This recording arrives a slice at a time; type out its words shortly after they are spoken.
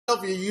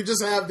You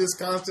just have this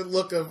constant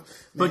look of.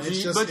 Man, But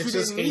you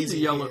didn't need the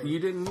yellow. Here. You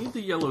didn't need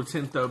the yellow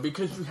tint though,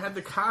 because you had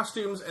the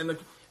costumes and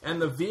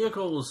the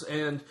vehicles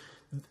and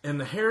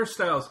the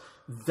hairstyles.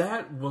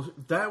 That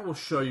will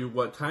show you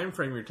what time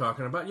frame you're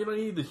talking about. You don't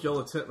need this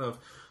yellow tint of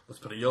let's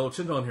put a yellow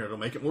tint on here. It'll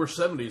make it more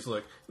 70s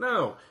look.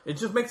 No, it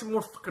just makes it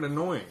more fucking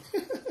annoying.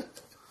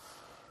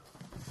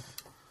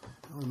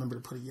 I'll remember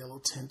to put a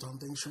yellow tint on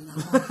things from now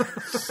on.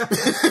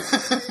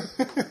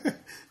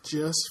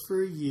 Just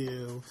for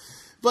you.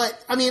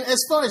 But I mean, as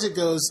far as it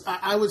goes,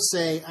 I would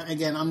say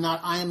again,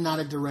 I am not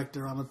a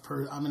director.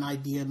 I'm an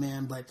idea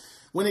man. But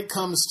when it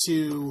comes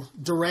to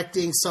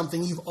directing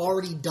something you've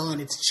already done,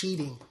 it's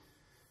cheating.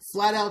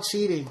 Flat out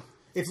cheating.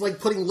 It's like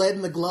putting lead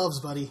in the gloves,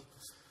 buddy.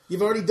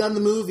 You've already done the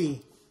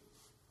movie.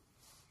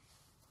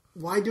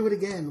 Why do it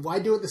again? Why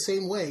do it the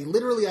same way?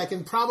 Literally, I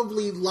can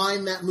probably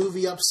line that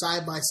movie up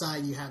side by side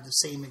and you have the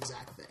same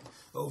exact thing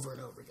over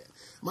and over again.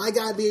 My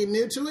guy being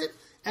new to it,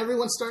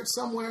 everyone starts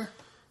somewhere.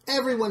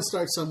 Everyone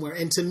starts somewhere.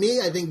 And to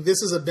me, I think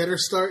this is a better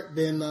start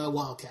than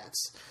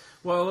Wildcats.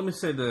 Well, let me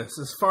say this.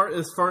 As far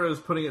as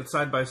putting it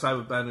side by side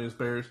with Bad News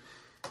Bears,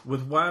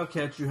 with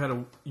Wildcats, you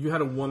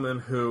had a woman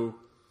who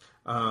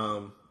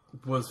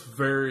was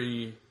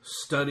very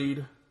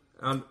studied.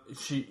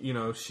 She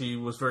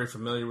was very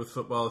familiar with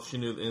football. She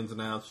knew the ins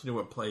and outs. She knew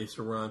what plays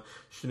to run.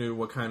 She knew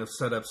what kind of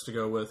setups to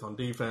go with on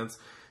defense.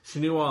 She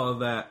knew all of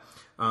that.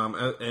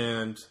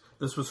 And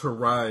this was her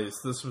rise.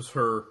 This was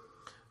her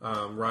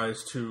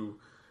rise to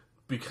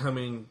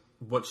becoming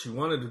what she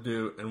wanted to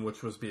do, and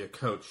which was be a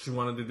coach. She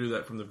wanted to do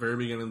that from the very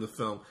beginning of the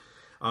film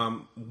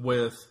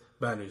with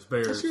Bad News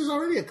Bears. She was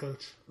already a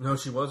coach. No,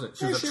 she wasn't.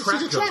 She was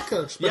a track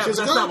coach. Yeah, but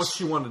that's not what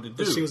she wanted to do.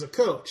 But she was a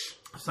coach.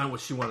 That's not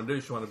what she wanted to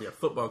do. She wanted to be a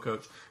football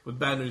coach. With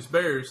Bad News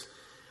Bears,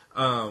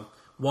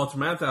 Walter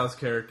Matthau's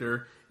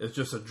character is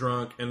just a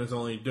drunk and is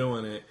only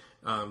doing it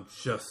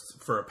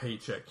just for a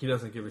paycheck. He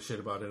doesn't give a shit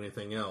about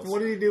anything else. What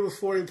did he do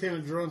before he became a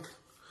drunk?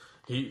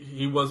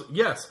 He was,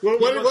 yes. What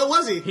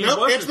was he?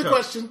 Answer the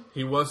question.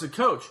 He was a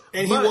coach.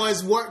 And he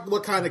was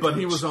what kind of coach? But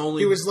he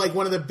was like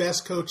one of the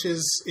best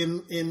coaches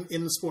in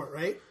the sport,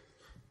 right?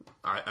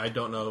 I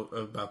don't know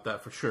about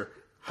that for sure.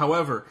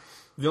 However,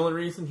 the only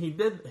reason he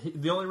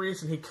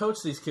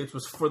coached these kids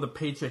was for the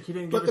paycheck. He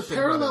didn't give a shit about it. But the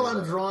parallel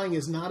I'm drawing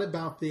is not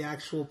about the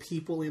actual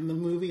people in the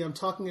movie. I'm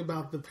talking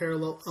about the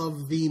parallel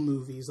of the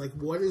movies. Like,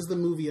 what is the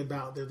movie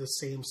about? They're the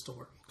same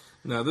story.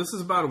 No, this is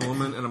about a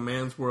woman in a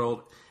man's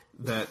world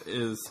that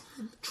is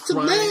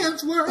trying... It's a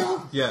man's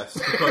world! Yes,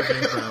 to quote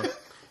James Brown.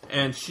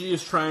 And she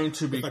is trying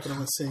to be... If I can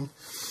only sing.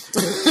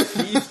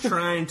 She's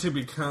trying to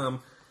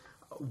become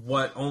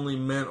what only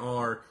men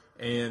are,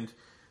 and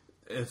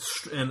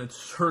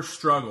it's her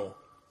struggle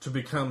to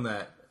become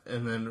that,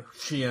 and then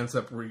she ends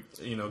up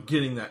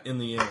getting that in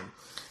the end.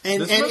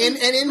 And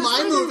in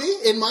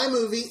my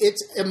movie,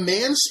 it's a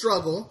man's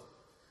struggle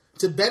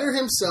to better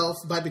himself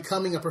by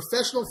becoming a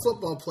professional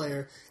football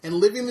player and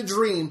living the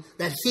dream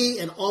that he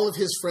and all of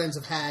his friends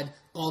have had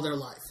all their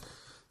life.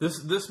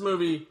 This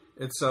movie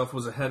itself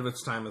was ahead of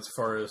its time as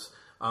far as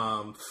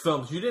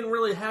films. You didn't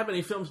really have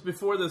any films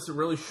before this that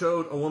really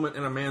showed a woman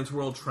in a man's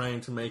world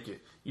trying to make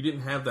it. You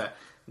didn't have that.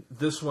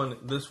 This one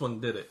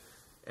did it,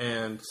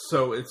 and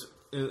so it's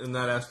in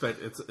that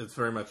aspect, it's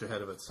very much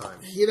ahead of its time.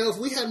 If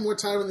we had more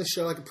time on the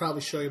show, I could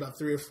probably show you about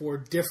 3 or 4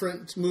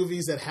 different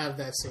movies that have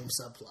that same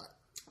subplot.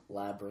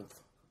 Labyrinth.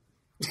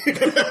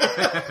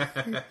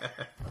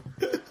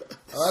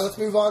 All right, let's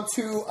move on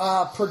to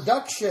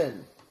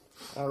production.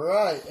 All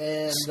right,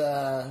 and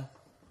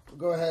we'll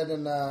go ahead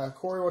and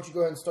Corey, why don't you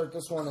go ahead and start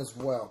this one as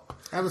well?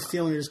 I have a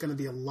feeling there's going to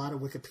be a lot of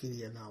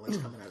Wikipedia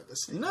knowledge coming out of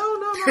this thing. No,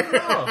 not at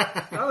all.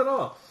 Not at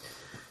all.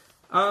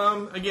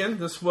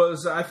 Again,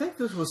 I think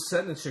this was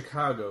set in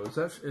Chicago. Is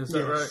that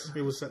right?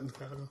 It was set in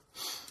Chicago.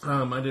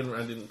 I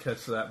didn't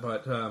catch that,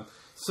 but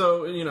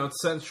so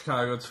it's set in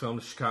Chicago. It's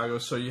filmed in Chicago,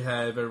 so you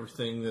have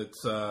everything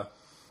that's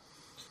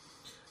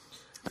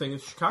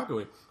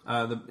Chicago-y.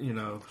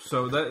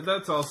 So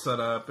that's all set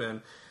up,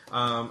 and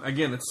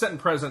again, it's set in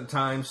present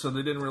time, so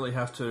they didn't really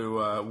have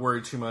to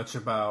worry too much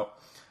about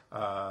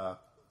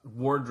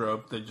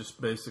wardrobe. They just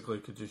basically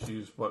could just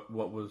use what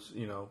was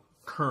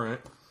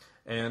current.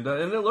 And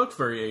it looked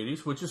very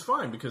 80s, which is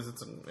fine because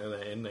it's an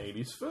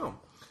 80s film.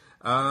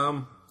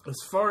 As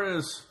far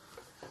as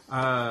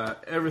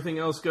everything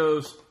else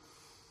goes,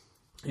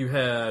 you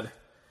had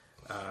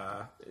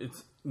a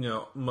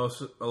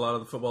lot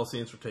of the football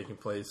scenes were taking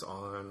place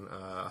on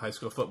a high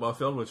school football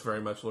field, which very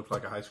much looked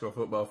like a high school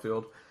football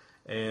field.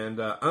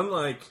 And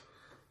unlike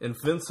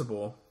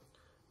Invincible,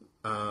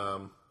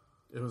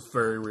 it was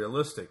very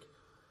realistic.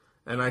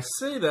 And I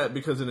say that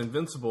because in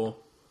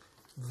Invincible,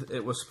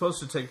 it was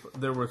supposed to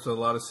there was a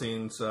lot of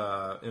scenes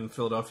in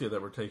Philadelphia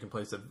that were taking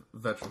place at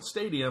Veterans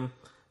Stadium,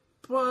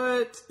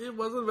 but it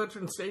wasn't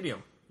Veterans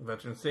Stadium.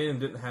 Veterans Stadium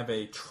didn't have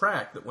a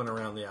track that went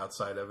around the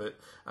outside of it,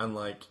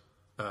 unlike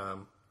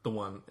the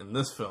one in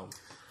this film.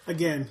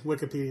 Again,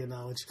 Wikipedia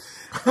knowledge.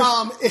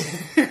 Well,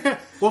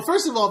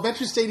 first of all,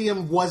 Veterans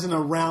Stadium wasn't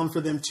around for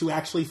them to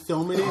actually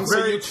film it in,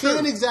 so you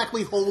can't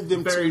exactly hold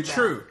them to that. Very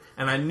true.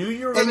 And I knew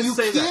you were going to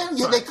say that.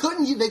 Yeah, they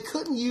couldn't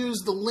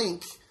use the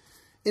link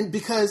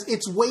because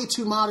it's way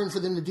too modern for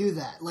them to do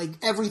that. Like,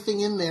 everything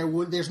in there,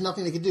 there's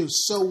nothing they could do.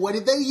 So what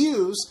did they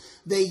use?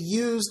 They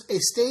used a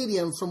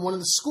stadium from one of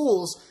the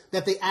schools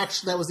that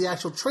was the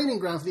actual training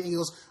ground for the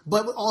Eagles,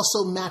 but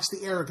also matched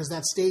the era because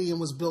that stadium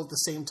was built the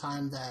same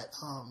time that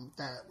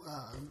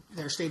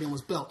their stadium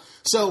was built.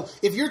 So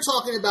if you're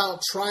talking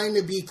about trying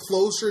to be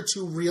closer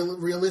to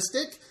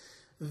realistic,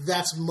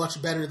 that's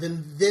much better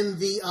than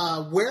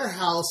the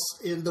warehouse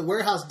in the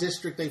warehouse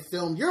district they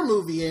filmed your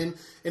movie in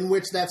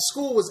which that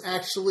school was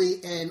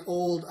actually an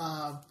old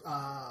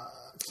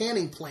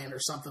canning plant or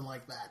something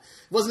like that.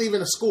 It wasn't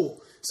even a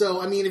school. So,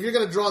 I mean, if you're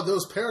going to draw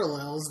those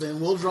parallels, then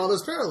we'll draw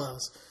those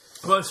parallels.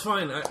 Well, it's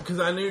fine, because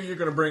I knew you were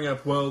going to bring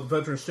up, well, the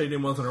Veterans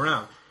Stadium wasn't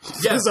around.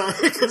 Yes,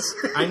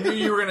 I knew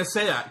you were going to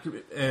say that,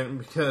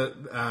 and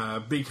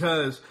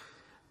because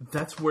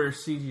that's where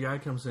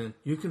CGI comes in.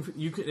 You can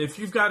if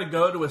you've got to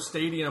go to a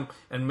stadium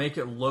and make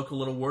it look a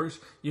little worse,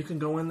 you can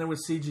go in there with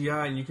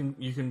CGI and you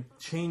can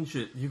change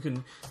it.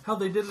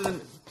 They did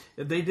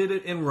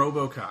it in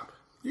RoboCop.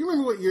 Do you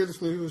remember what year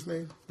this movie was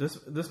made? This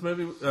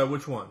movie,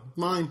 which one?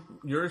 Mine.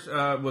 Yours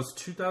was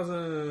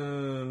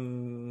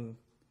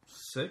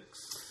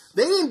 2006.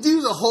 They didn't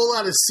do a whole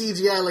lot of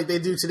CGI like they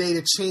do today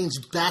to change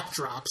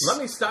backdrops.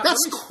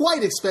 That's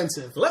quite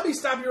expensive. Let me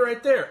stop you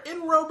right there.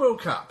 In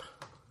RoboCop,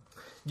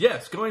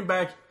 yes, going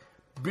back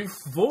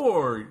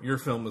before your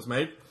film was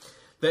made,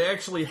 they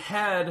actually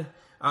had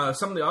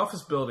some of the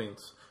office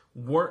buildings.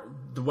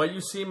 The way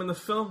you see them in the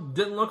film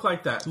didn't look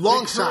like that.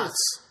 Long shots.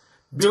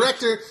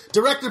 Director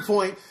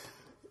point.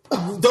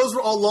 Those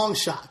were all long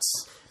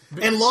shots.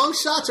 And long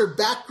shots are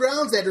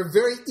backgrounds that are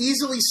very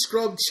easily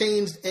scrubbed,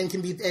 changed, and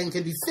can be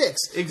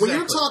fixed. Exactly. When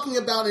you're talking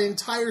about an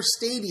entire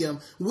stadium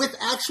with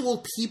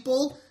actual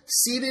people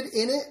seated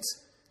in it,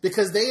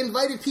 because they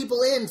invited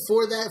people in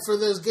for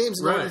those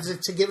games in order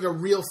to give it a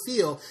real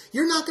feel,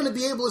 you're not going to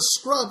be able to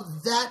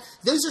scrub that.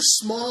 Those are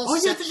small. All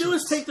you sections. have to do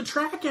is take the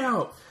track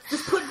out.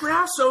 Just put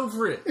grass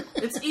over it.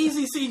 It's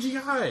easy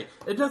CGI.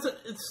 It doesn't.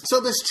 So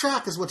this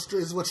track is what's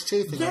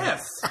chafing.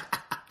 Yes.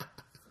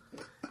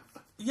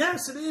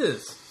 Yes, it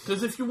is.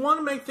 Because if you want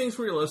to make things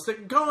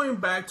realistic, going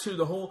back to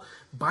the whole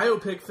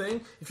biopic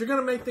thing, if you're going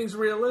to make things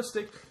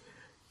realistic,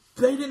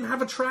 they didn't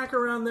have a track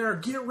around there.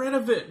 Get rid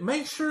of it.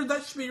 Make sure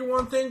that should be your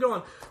one thing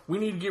going. We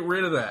need to get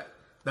rid of that.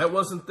 That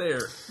wasn't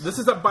there. This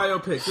is a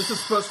biopic. This is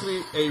supposed to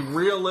be a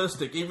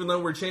realistic, even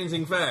though we're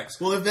changing facts.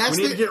 Well, if that's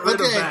we need to get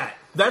rid of that.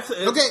 That's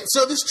it. Okay,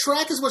 so this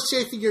track is what's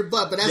chafing your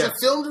butt, but as a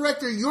film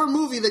director, your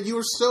movie that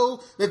you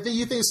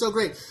think is so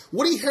great,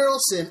 Woody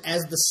Harrelson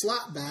as the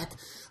slot back,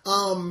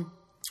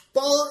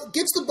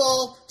 gets the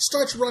ball,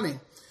 starts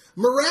running,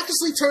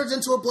 miraculously turns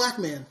into a black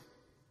man.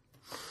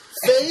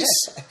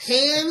 Face,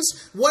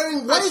 hands,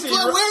 wearing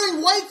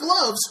white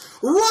gloves,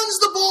 runs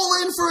the ball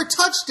in for a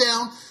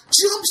touchdown,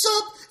 jumps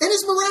up, and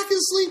is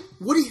miraculously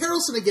Woody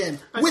Harrelson again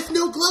with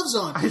no gloves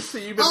on. I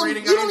see you've been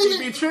reading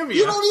IMDb trivia.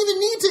 You don't even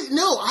need to.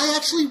 No, I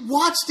actually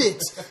watched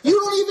it. You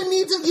don't even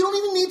need to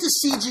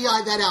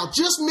CGI that out.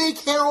 Just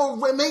make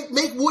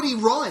Woody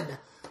run.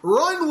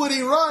 Run,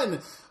 Woody,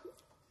 run.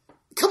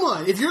 Come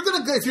on, if you're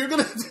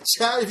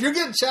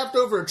getting chapped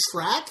over a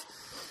track,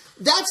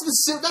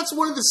 that's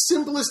one of the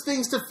simplest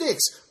things to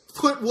fix.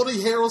 Put Woody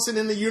Harrelson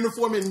in the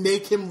uniform and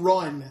make him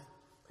run.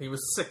 He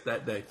was sick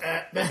that day.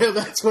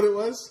 That's what it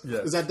was?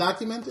 Yes. Is that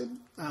documented?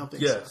 I don't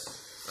think so. Yes.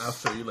 I'll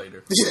show you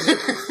later.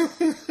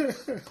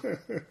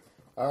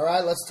 All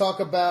right, let's talk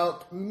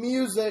about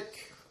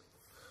music.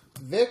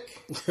 Vic,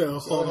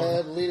 go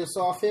ahead, lead us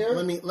off here.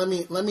 Let me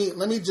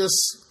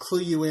just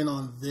clue you in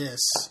on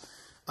this.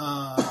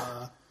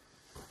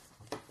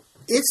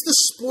 It's the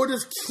sport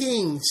of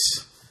kings,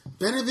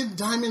 better than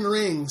diamond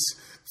rings.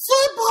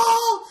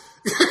 Football!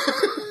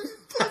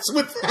 That's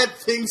what that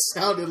thing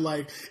sounded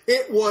like.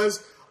 It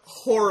was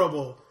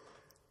horrible.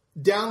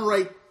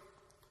 Downright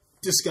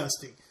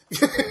disgusting.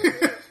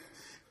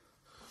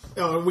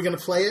 Oh, are we going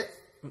to play it?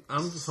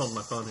 I'm just holding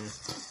my phone here.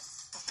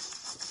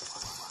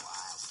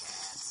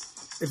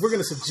 If we're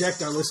going to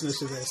subject our listeners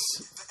to this.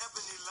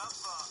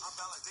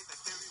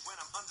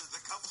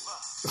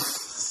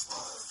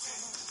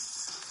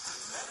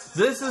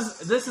 This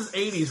is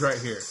 80s right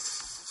here.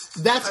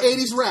 That's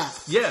 80s rap.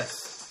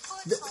 Yes.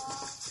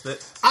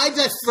 I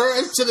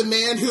defer to the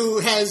man who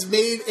has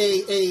made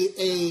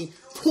a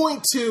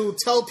point to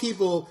tell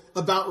people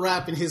about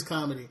rap in his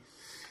comedy.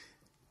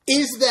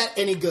 Is that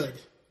any good?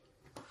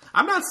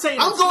 I'm not saying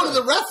I'm going to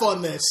the ref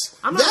on this.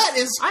 That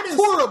is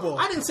horrible.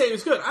 I didn't say it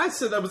was good. I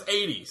said that was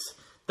 80s.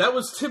 That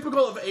was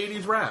typical of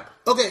 80s rap.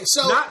 Okay,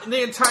 so not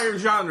the entire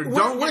genre.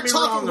 Don't get me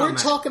wrong on that.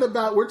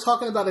 We're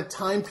talking about a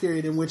time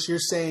period in which you're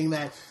saying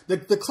that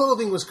the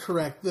clothing was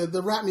correct,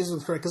 the rap music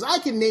was correct. Because I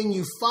can name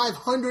you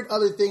 500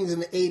 other things in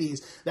the 80s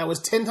that was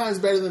 10 times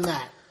better than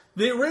that.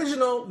 The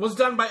original was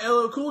done by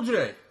LL Cool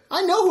J.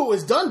 I know who it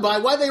was done by.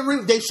 Why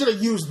they should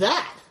have used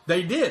that.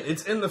 They did.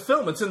 It's in the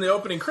film. It's in the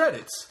opening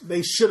credits.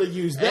 They should have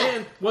used that.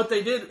 And what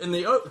they did in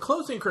the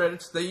closing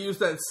credits, they used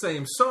that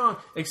same song,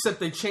 except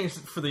they changed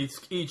it for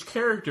each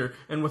character,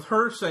 and with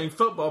her saying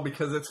football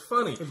because it's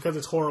funny. Because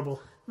it's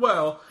horrible.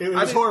 Well, It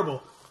was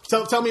horrible.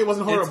 Tell me it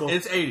wasn't horrible.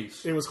 It's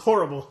 80s. It was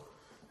horrible.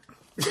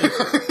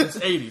 It's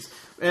 80s.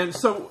 And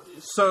so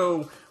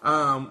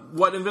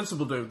what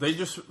Invincible do? They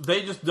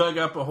just dug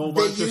up a whole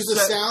bunch They used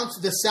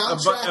the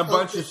soundtrack. a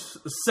bunch of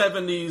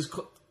 70s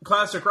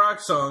classic rock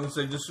songs.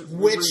 They just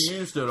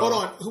reused it all.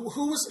 Hold on.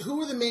 Who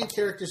were the main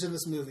characters in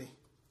this movie?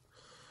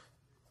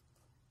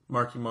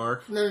 Marky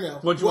Mark. No.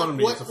 What do you want to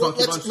be? It's a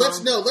Funky Bunch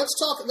song?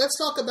 Let's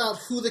talk about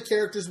who the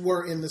characters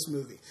were in this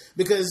movie,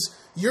 because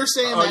you're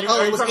saying Oh, that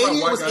it was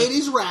it was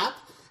 80s rap,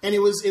 and it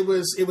was in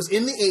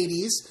the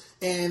 80s,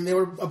 and there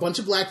were a bunch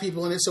of black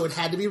people in it, so it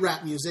had to be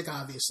rap music,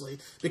 obviously,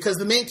 because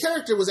the main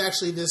character was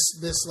actually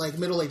this like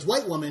middle-aged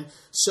white woman.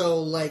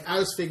 So like I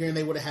was figuring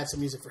they would have had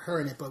some music for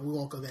her in it, but we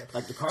won't go there.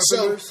 Like the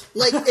Carpenters. So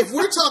like if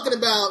we're talking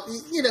about,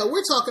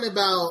 we're talking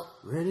about,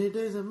 Rainy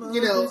days and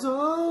Mondays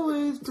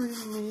always bring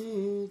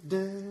me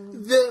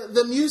down.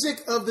 The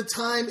music of the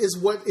time is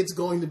what it's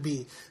going to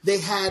be. They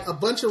had a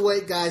bunch of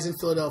white guys in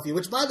Philadelphia,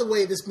 which, by the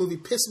way, this movie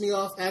pissed me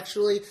off,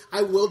 actually.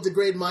 I will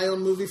degrade my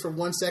own movie for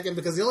 1 second,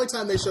 because the only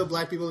time they showed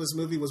black people in this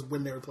movie was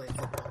when they were playing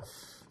football.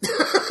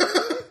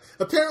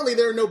 Apparently,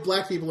 there are no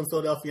black people in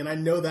Philadelphia, and I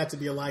know that to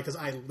be a lie because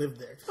I lived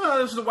there.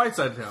 Oh, this is the white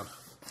side of town.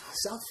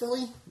 South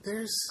Philly?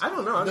 I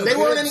don't know. There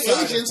weren't any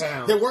Asians.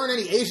 There weren't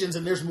any Asians,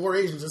 and there's more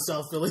Asians in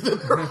South Philly than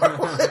there are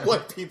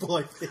white people,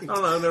 I think. I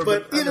don't know.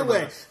 But either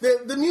way,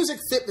 the music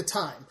fit the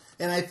time.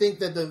 And I think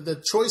that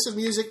the choice of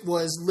music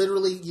was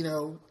literally,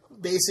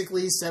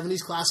 basically 70s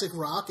classic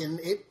rock, and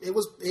it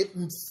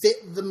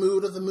fit the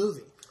mood of the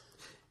movie.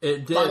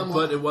 It did,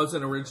 but it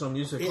wasn't original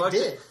music. It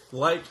did.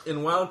 Like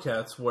in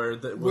Wildcats, where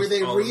they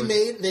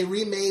remade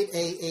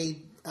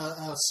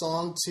a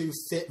song to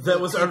fit.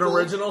 That was an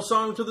original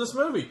song to this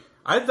movie.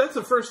 That's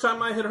the first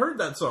time I had heard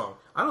that song.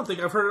 I don't think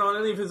I've heard it on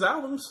any of his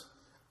albums.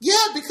 Yeah,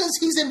 because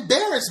he's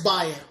embarrassed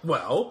by it.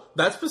 Well,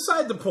 that's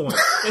beside the point.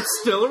 It's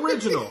still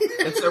original.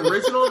 It's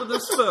original to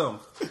this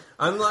film.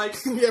 Unlike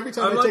every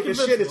time I take a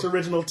shit, it's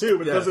original too,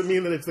 but it doesn't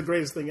mean that it's the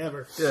greatest thing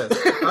ever. Yes.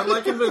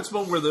 Unlike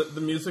Invincible, where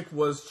the music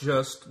was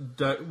just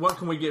what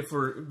can we get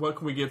for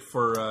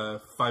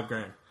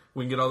 $5,000?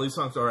 We can get all these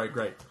songs. All right,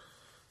 great.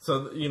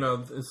 So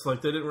it's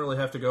like they didn't really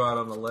have to go out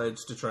on the ledge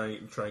to try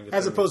and get.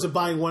 As opposed to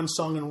buying one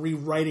song and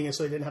rewriting it,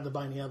 so they didn't have to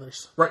buy any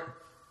others. Right.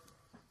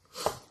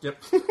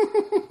 Yep.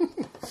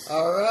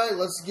 All right,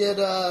 let's get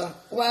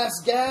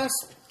last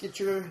gasp. Get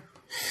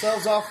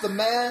yourselves off the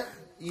mat.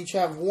 Each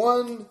have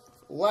one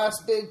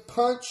last big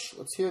punch.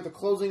 Let's hear the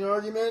closing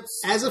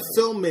arguments. As a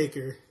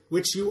filmmaker,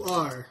 which you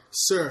are,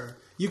 sir,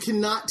 you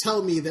cannot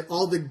tell me that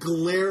all the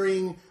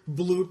glaring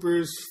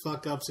bloopers,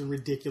 fuck-ups, and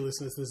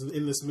ridiculousness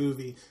in this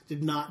movie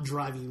did not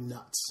drive you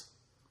nuts.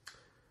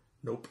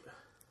 Nope.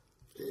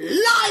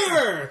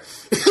 Liar!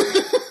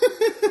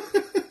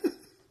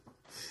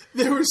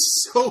 There were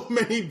so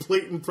many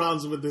blatant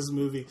problems with this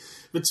movie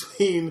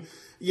between,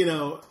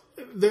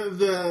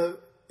 the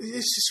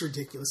it's just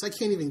ridiculous. I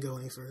can't even go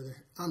any further.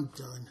 I'm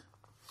done.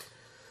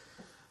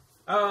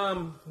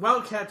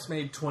 Wildcats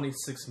made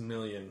 $26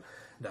 million.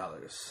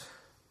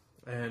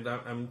 And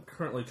I'm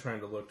currently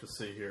trying to look to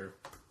see here.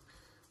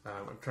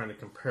 I'm trying to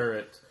compare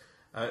it.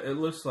 It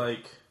looks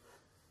like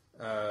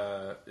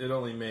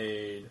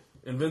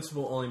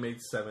Invincible only made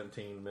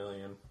 $17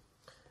 million.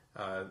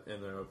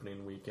 In their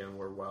opening weekend,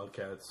 where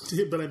Wildcats.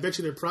 But I bet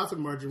you their profit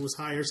margin was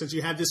higher since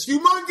you had this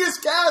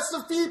humongous cast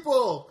of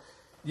people.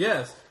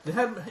 Yes, they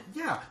had.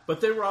 Yeah,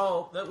 but they were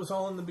all. That was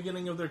all in the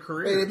beginning of their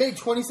career. Wait, they made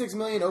 $26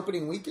 million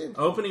opening weekend.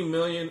 Opening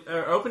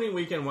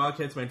weekend,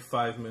 Wildcats made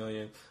 $5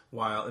 million,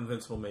 while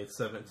Invincible made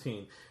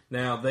 17.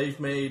 Now they've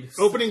made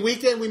opening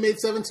weekend. We made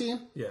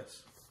 17.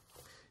 Yes.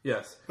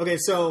 Okay,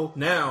 so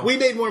now we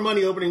made more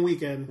money opening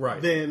weekend,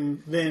 right?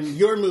 Than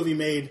your movie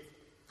made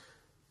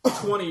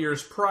 20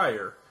 years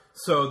prior.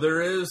 So there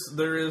is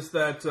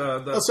that.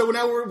 So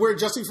now we're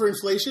adjusting for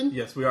inflation?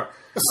 Yes, we are.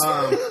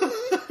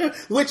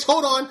 Which,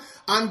 hold on,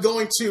 I'm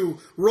going to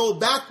roll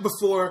back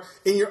before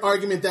in your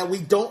argument that we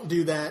don't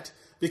do that,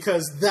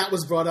 because that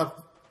was brought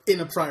up in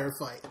a prior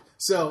fight.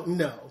 So,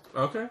 no.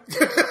 Okay.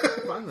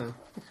 Fine then.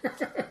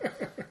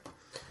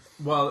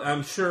 Well,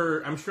 I'm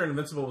sure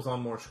Invincible was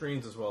on more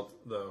screens as well,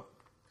 though.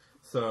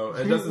 So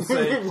it doesn't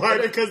say. Why?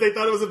 Because they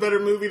thought it was a better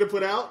movie to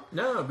put out?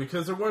 No,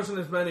 because there wasn't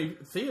as many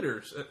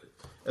theaters.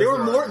 There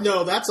were more.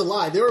 No, that's a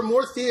lie. There were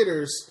more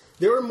theaters.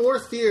 There were more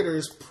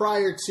theaters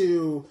prior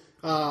to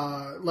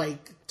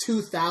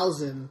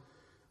 2000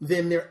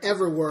 than there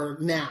ever were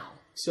now.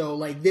 So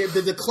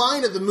the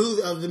decline of the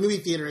movie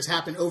theater has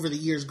happened over the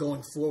years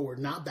going forward,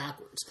 not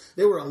backwards.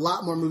 There were a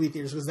lot more movie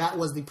theaters because that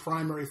was the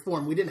primary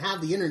form. We didn't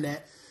have the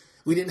internet.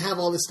 We didn't have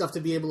all this stuff to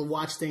be able to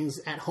watch things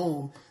at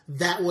home.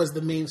 That was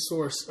the main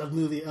source of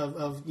movie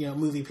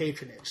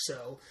patronage.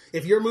 So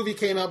if your movie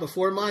came out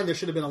before mine, there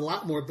should have been a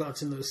lot more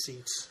butts in those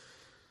seats.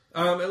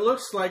 It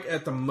looks like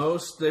at the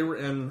most they were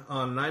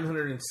on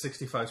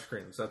 965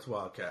 screens. That's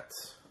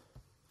Wildcats.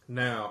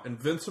 Now,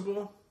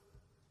 Invincible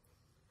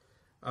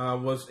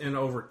was in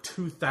over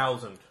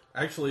 2,000.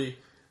 Actually,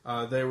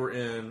 they were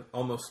in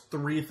almost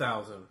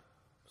 3,000.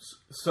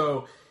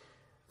 So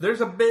there's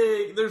a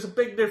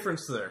big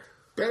difference there.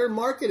 Better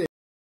marketing.